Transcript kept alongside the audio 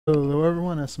Hello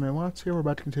everyone, SMA Watts here. We're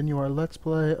about to continue our Let's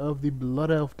Play of the Blood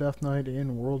Elf Death Knight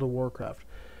in World of Warcraft.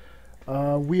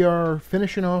 We are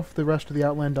finishing off the rest of the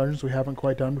Outland dungeons we haven't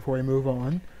quite done before we move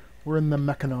on. We're in the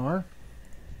Mechanar.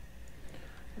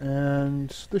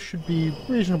 And this should be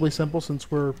reasonably simple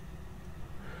since we're...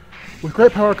 With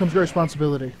great power comes great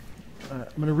responsibility. I'm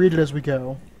going to read it as we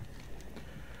go.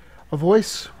 A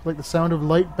voice like the sound of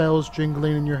light bells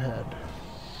jingling in your head.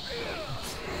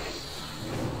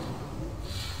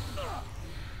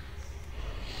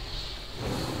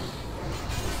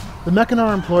 The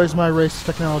Mechanar employs my race's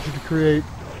technology to create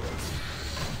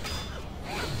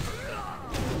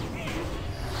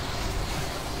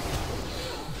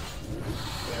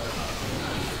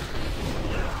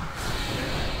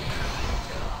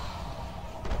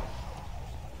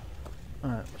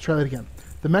Alright, let's try that again.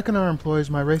 The Mechanar employs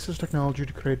my race's technology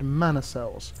to create mana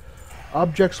cells,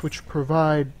 objects which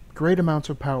provide great amounts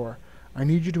of power. I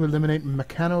need you to eliminate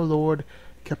Mechanar Lord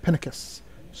Capinicus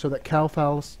so that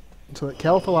Calphalos'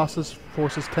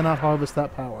 forces cannot harvest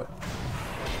that power.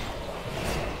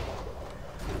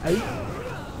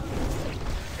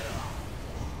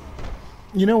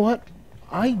 You know what?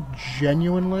 I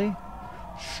genuinely,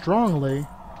 strongly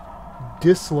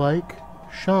dislike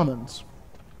shamans.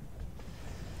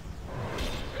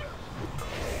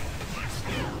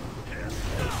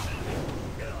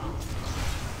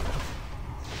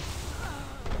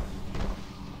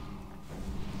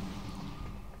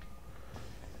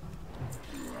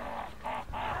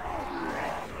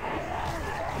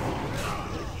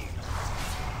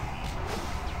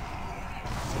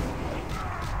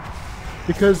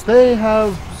 Because they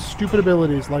have stupid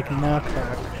abilities like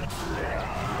knockback.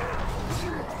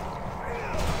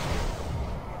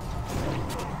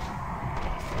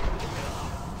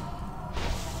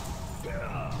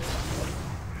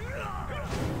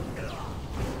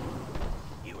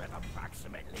 You have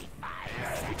approximately 5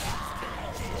 seconds.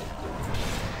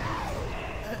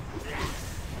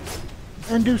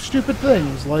 And do stupid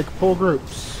things like pull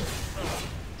groups.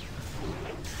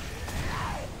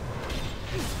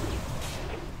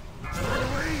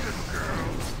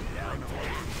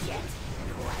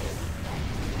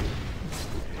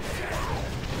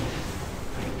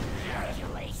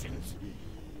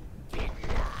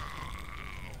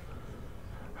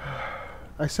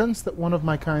 I sense that one of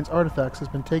my kind's artifacts has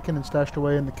been taken and stashed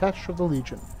away in the cache of the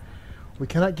Legion. We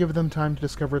cannot give them time to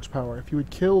discover its power. If you would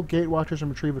kill Gatewatchers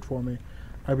and retrieve it for me,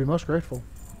 I'd be most grateful.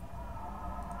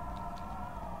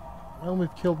 Well,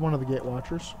 we've killed one of the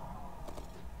Gatewatchers.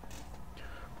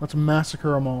 Let's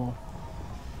massacre them all.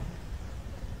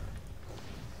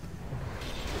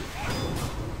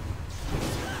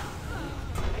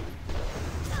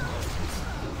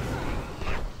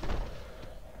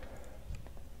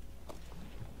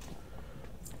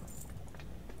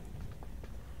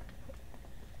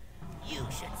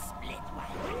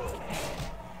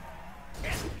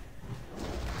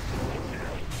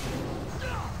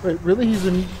 Wait, really? He's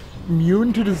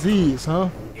immune to disease, huh?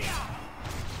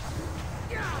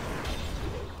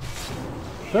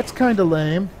 That's kinda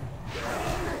lame.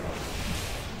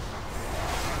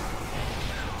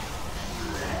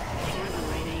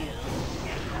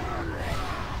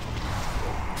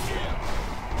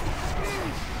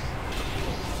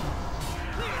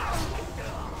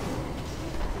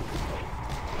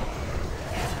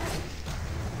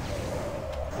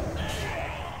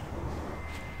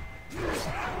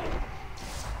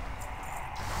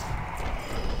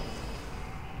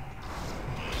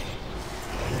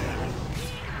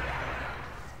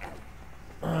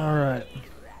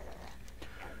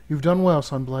 You've done well,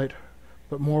 Sunblight,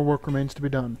 but more work remains to be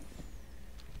done.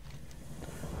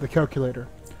 The calculator.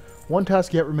 One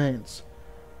task yet remains.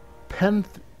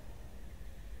 Panthelion,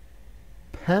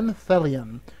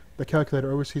 the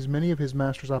calculator, oversees many of his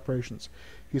master's operations.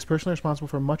 He is personally responsible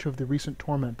for much of the recent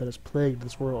torment that has plagued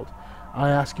this world. I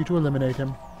ask you to eliminate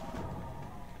him.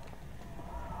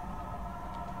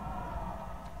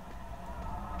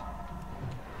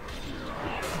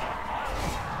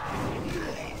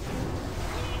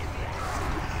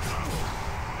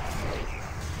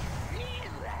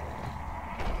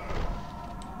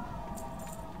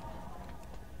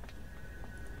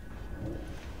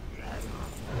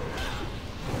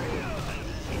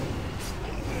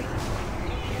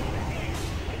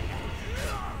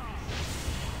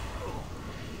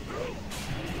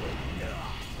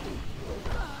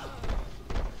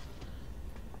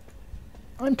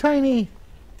 I'm tiny!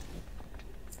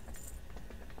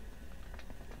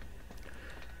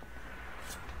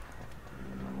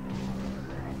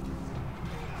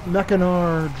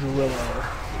 Mechanar Driller.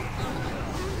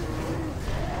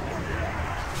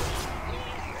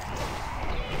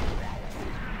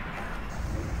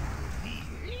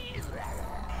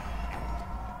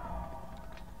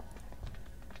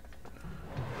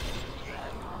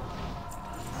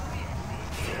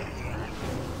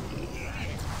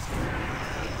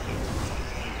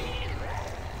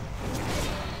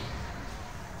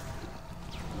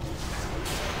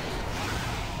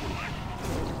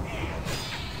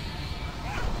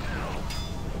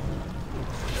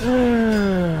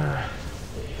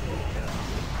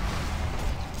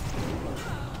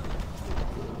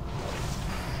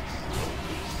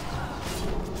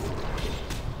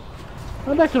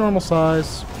 I'm back to normal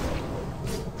size.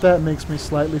 That makes me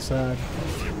slightly sad.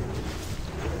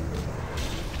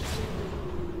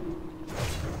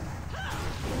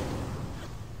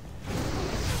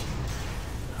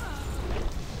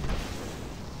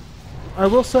 I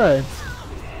will say,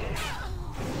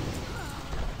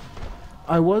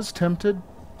 I was tempted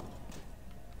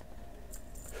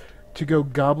to go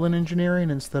Goblin Engineering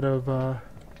instead of, or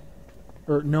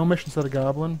Gnomish instead of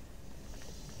Goblin.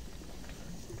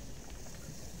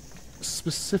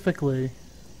 Specifically,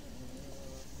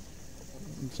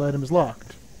 this item is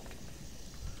locked.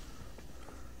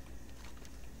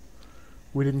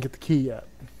 We didn't get the key yet.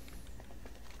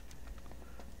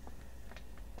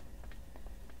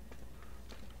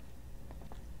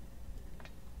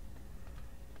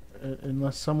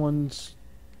 Unless someone's...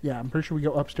 Yeah, I'm pretty sure we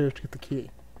go upstairs to get the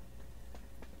key.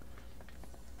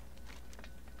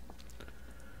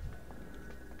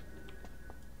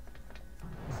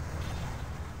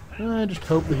 I just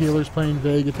hope the healer's paying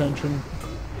vague attention.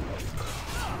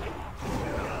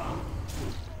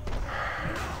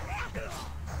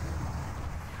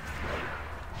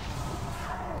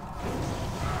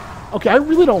 Okay, I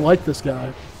really don't like this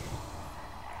guy.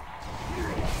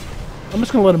 I'm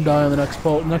just gonna let him die on the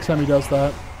next time he does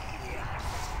that.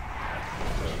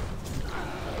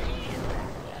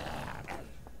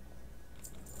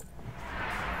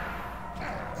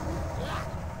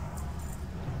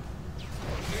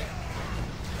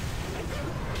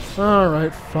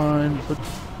 Alright, fine, but...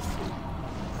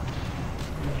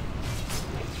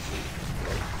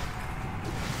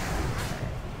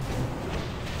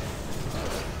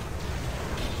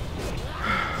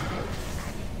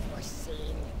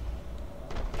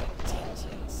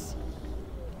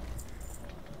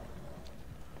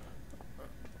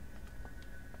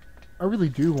 I really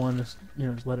do want to,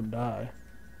 just let him die.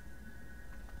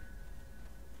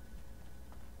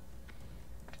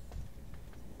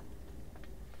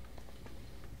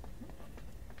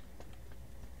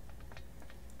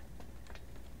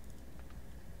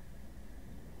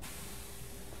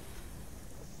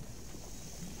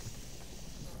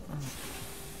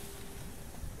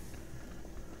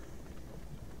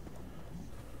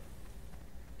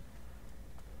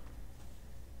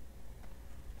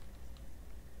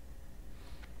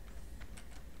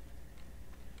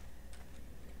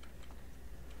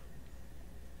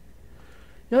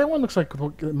 Yeah, that one looks like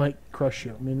it might crush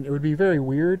you. I mean, it would be very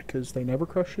weird because they never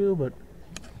crush you, but...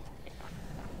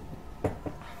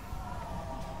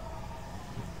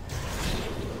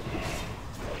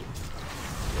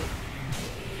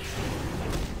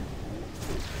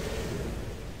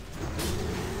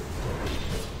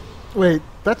 Wait,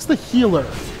 that's the healer.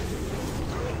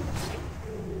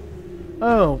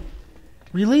 Oh.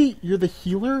 Really? You're the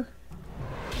healer?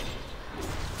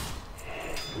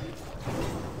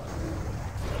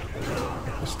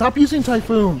 Stop using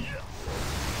Typhoon!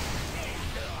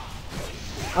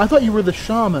 I thought you were the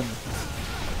shaman.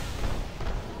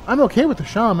 I'm okay with the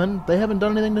shaman. They haven't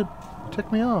done anything to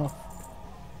tick me off.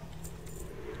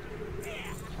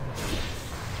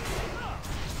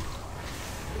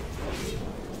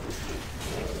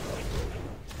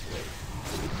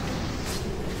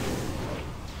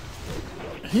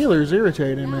 Healer's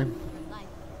irritating me.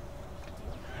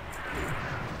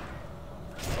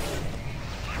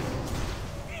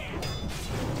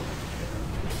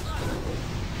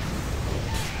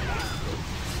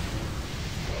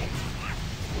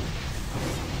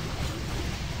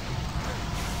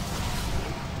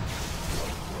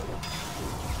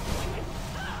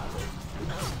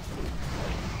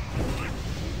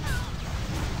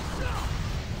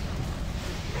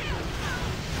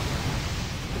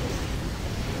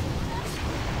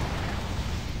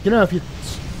 If you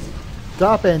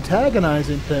stop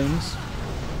antagonizing things,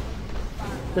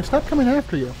 they stop coming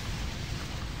after you.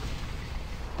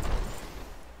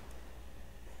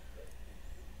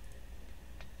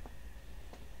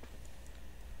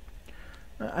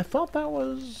 I thought that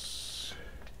was...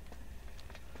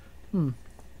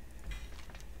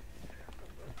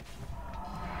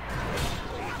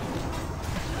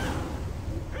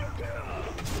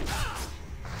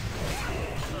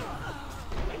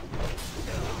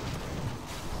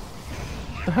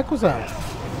 The heck was that?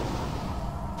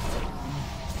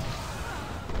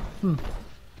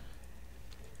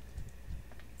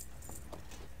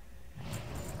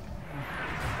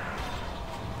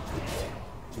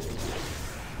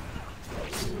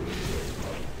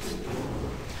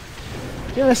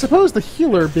 Yeah, I suppose the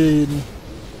healer being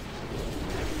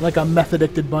like a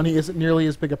meth-addicted bunny isn't nearly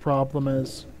as big a problem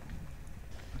as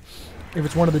if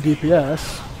it's one of the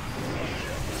DPS.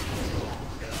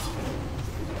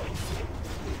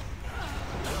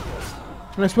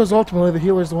 And I suppose ultimately the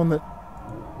healer's the one that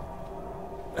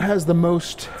has the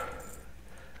most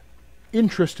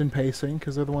interest in pacing,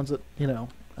 because they're the ones that, you know,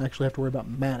 actually have to worry about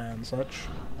mana and such.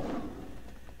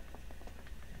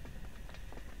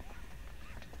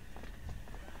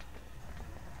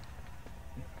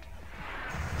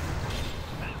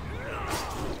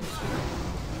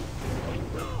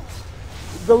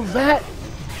 Though that...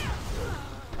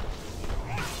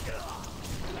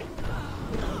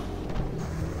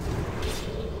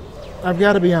 I've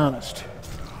got to be honest.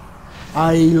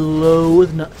 I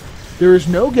loathe... There is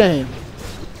no game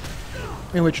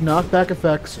in which knockback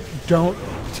effects don't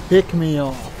tick me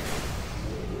off.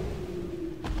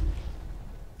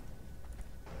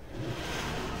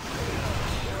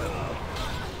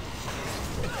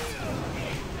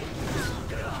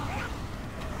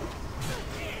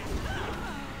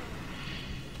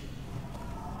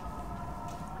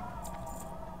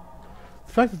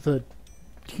 The fact that the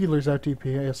healer's out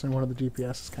DPS and one of the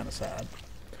DPS is kind of sad.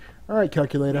 Alright,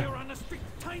 calculator. We're on a strict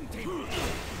timetable.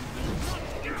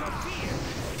 Do not interfere.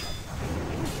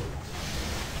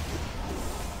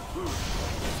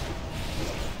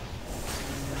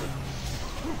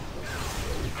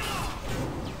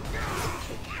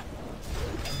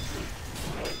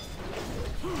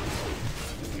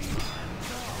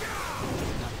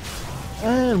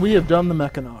 And we have done the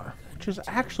Mechanar, which is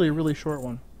actually a really short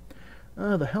one.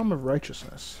 The Helm of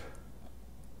Righteousness.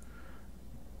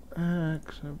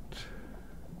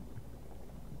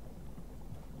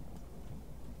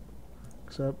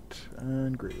 Accept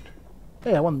and greed.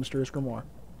 Hey, I won the Mysterious Grimoire.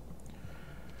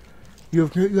 You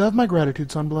have my gratitude,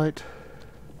 Sunblight.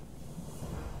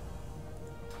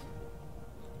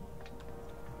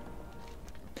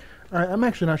 Alright, I'm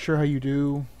actually not sure how you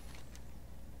do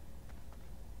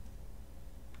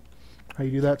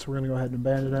that, so we're going to go ahead and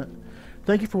abandon it.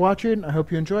 Thank you for watching. I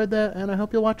hope you enjoyed that, and I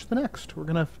hope you'll watch the next.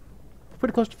 We're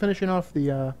pretty close to finishing off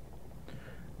the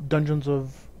Dungeons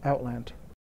of Outland.